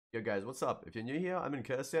Yo guys, what's up? If you're new here, I'm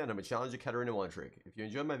Incursio and I'm a challenger Katarina one trick. If you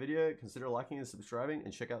enjoyed my video, consider liking and subscribing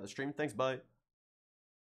and check out the stream. Thanks, bye.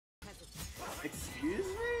 Excuse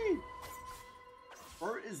me?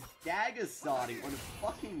 Bro is dagger starting on a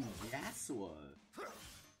fucking Yasuo.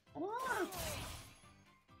 What?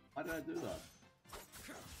 Why did I do that?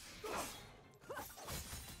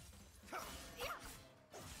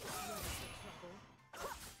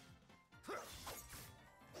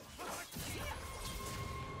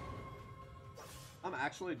 I'm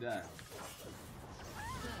actually dead.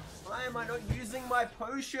 Why am I not using my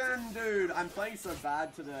potion, dude? I'm playing so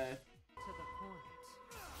bad today.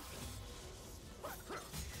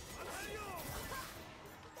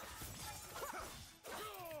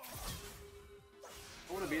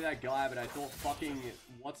 I want to be that guy, but I thought fucking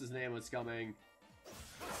what's his name was coming.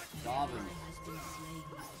 Darwin.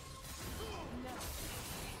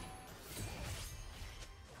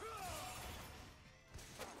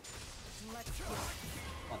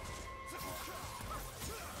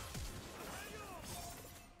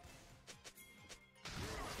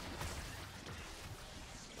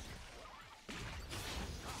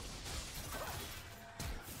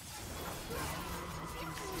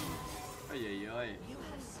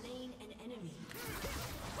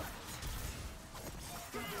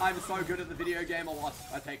 I'm so good at the video game, I lost.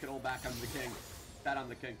 I take it all back, I'm the king. That, I'm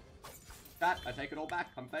the king. That, I take it all back,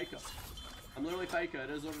 I'm Faker. I'm literally Faker, it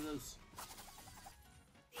is what it is.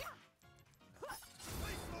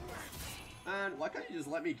 Man, why can't you just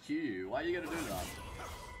let me Q you? Why are you gonna do that?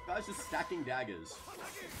 Guys just stacking daggers.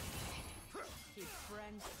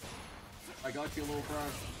 I got you, little bro.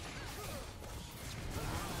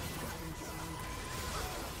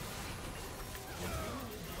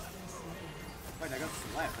 Wait, I got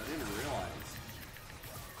slapped. I didn't realize.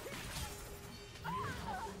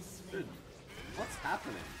 Dude, what's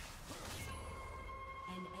happening?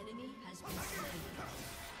 An enemy has been slain.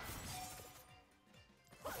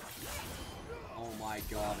 Oh my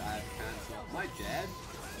god, I have cancer. Am I dead?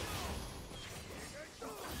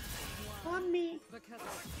 On me.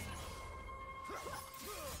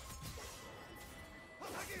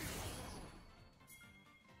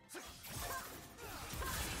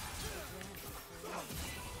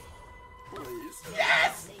 Please.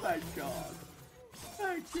 Yes! Thank God.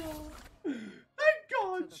 Thank God. Thank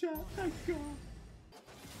God, chat. Thank God.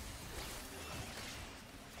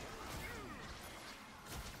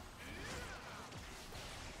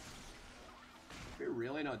 We're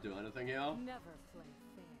really not doing anything here. Never play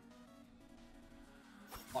fair.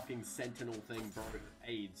 Fucking sentinel thing, bro.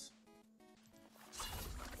 AIDS.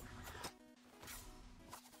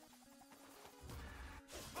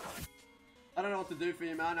 I don't know what to do for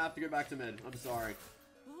you, man. I have to go back to mid. I'm sorry.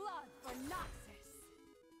 Blood for Noxus.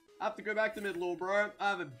 I have to go back to mid, little bro. I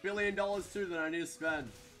have $1 billion too that I need to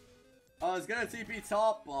spend. I was gonna TP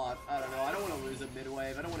top, but I don't know. I don't want to lose a mid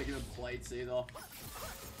wave. I don't want to give him plates either.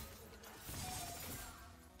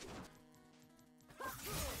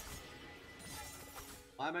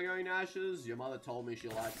 Why am I going Ashes? Your mother told me she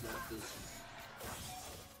likes Ashes.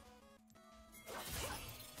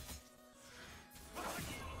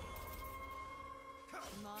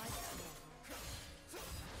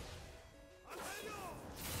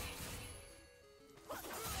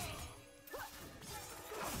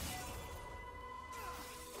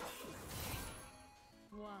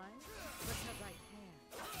 Why? Because I can.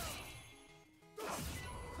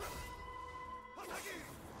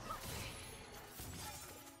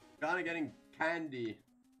 Kinda getting candy.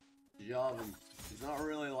 Javin. He's not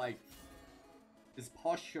really like... His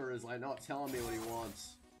posture is like not telling me what he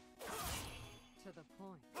wants. To the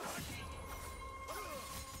point.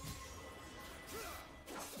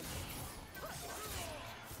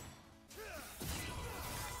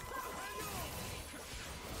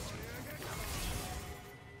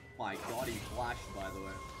 My god, he flashed, by the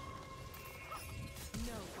way.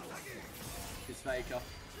 No. He's Faker.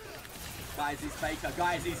 Guys, he's Faker.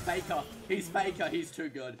 Guys, he's Faker. He's Faker. He's too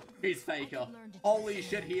good. He's Faker. Holy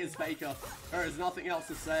shit, he is Faker. There is nothing else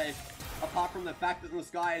to say. Apart from the fact that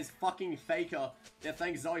this guy is fucking Faker. Yeah,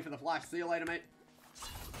 thanks Zoe for the flash. See you later, mate.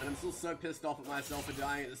 And I'm still so pissed off at myself for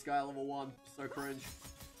dying at this guy level 1. So cringe.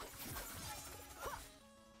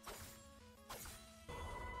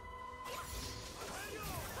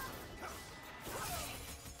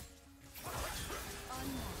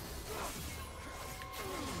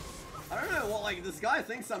 I don't know what, like, this guy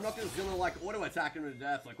thinks I'm not just gonna, like, auto-attack him to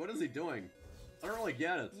death. Like, what is he doing? I don't really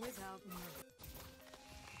get it.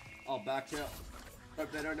 Oh, back here.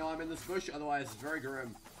 Hope they don't know I'm in this bush, otherwise it's very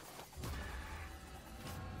grim.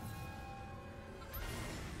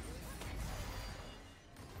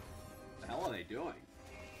 What the hell are they doing?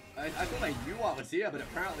 I thought I knew I was here, but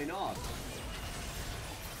apparently not.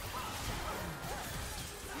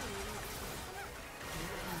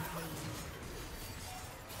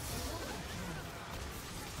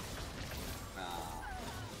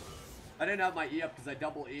 I didn't have my E up because I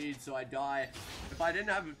double E'd, so I die. If I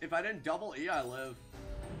didn't double E, I live.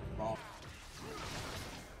 Oh.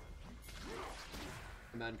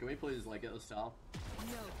 Man, can we please like get this tower?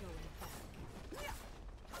 No going back.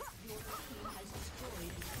 Your team has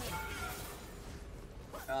destroyed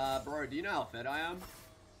a turret. Bro, do you know how fed I am?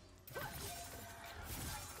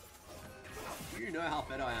 Do you know how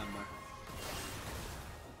fed I am, bro?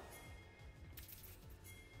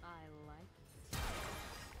 I like it.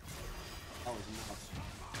 That was nuts.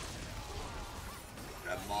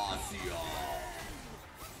 Demacia!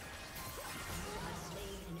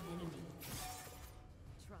 Slain an enemy.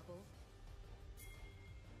 Trouble.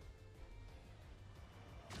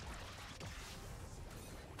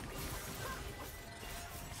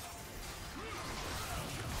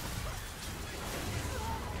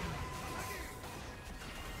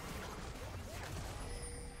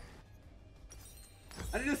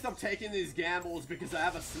 I need to stop taking these gambles because I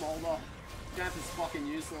have a smolder. Gamp is fucking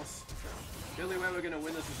useless. The only way we're gonna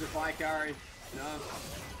win this is if I carry, you know?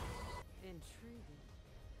 Intriguing.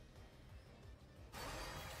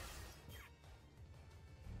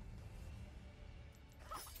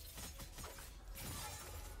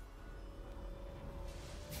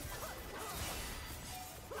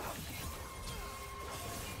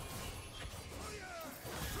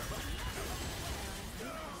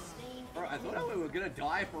 Bro, I thought we were gonna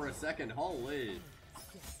die for a second, holy.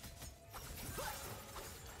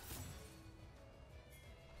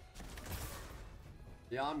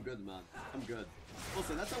 Yeah, I'm good, man. I'm good.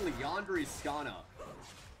 Listen, that's a Leandri's Skana.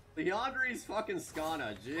 Leandri's fucking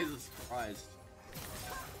Skana. Jesus Christ.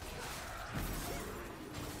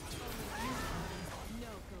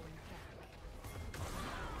 No going back.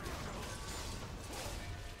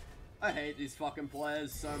 I hate these fucking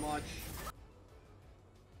players so much.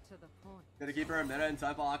 To the point. Gotta keep her a meta in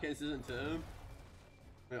Type Arcane Season 2.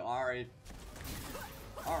 Wait, Ari.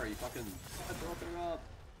 Ari, fucking stop broken her up.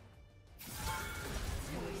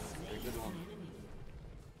 Okay, good one.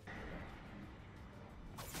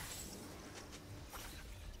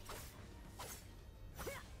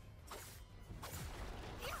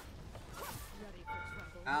 Ready for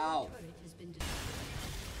trouble. Ow. Turret has been destroyed.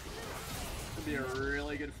 Could be a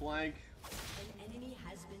really good flank. An enemy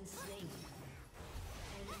has been slain.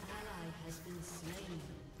 An ally has been slain.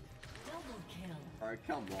 Double kill. Alright,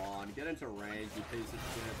 come on. Get into range, you piece of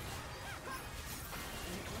shit.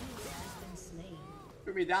 An enemy has been slain.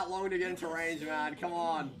 Took me that long to get into range, man. Come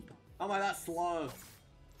on. How am I that slow?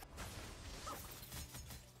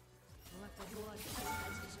 Let the Your blood team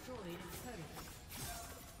has destroyed a turret.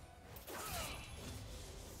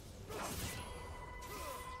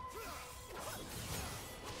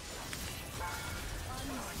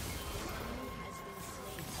 Enemy has been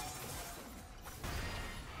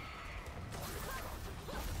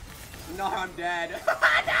slain. No, I'm dead.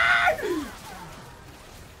 No!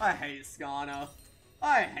 I hate Skana.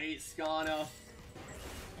 I hate Skana. An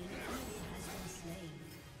enemy has been slain.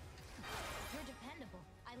 You're dependable.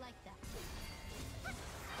 I like that. An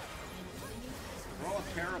enemy has been Throw a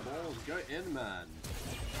pair of balls. Go in, man.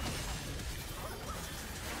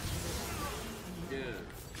 Good.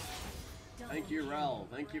 Thank you, Rel.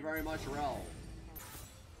 Thank you very much, Rel.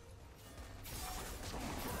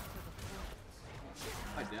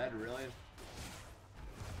 Am I dead, really?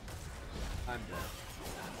 I'm dead.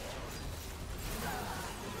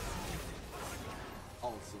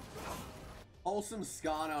 Wholesome. Wholesome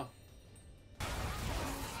Skana.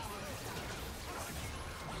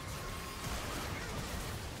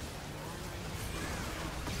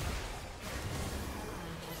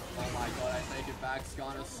 Oh my god, I take it back.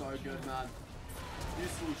 Skana's so good, man.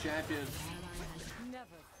 Useful champion. never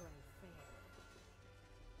play fair.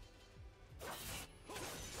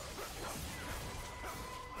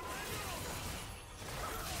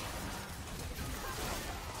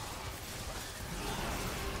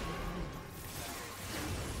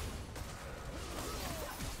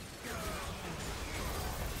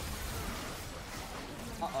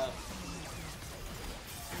 Uh-oh.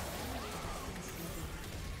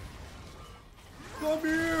 Come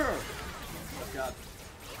here! Oh god.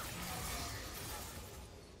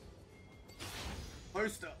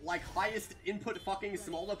 Most, like, highest input fucking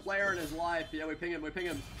Smolder player in his life. Yeah, we ping him, we ping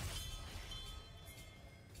him.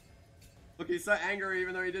 Look, he's so angry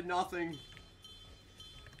even though he did nothing.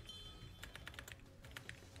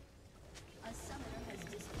 A summoner has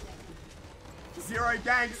disconnected. Zero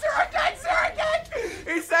gank, zero gank, zero gank!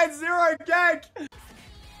 He said zero gank!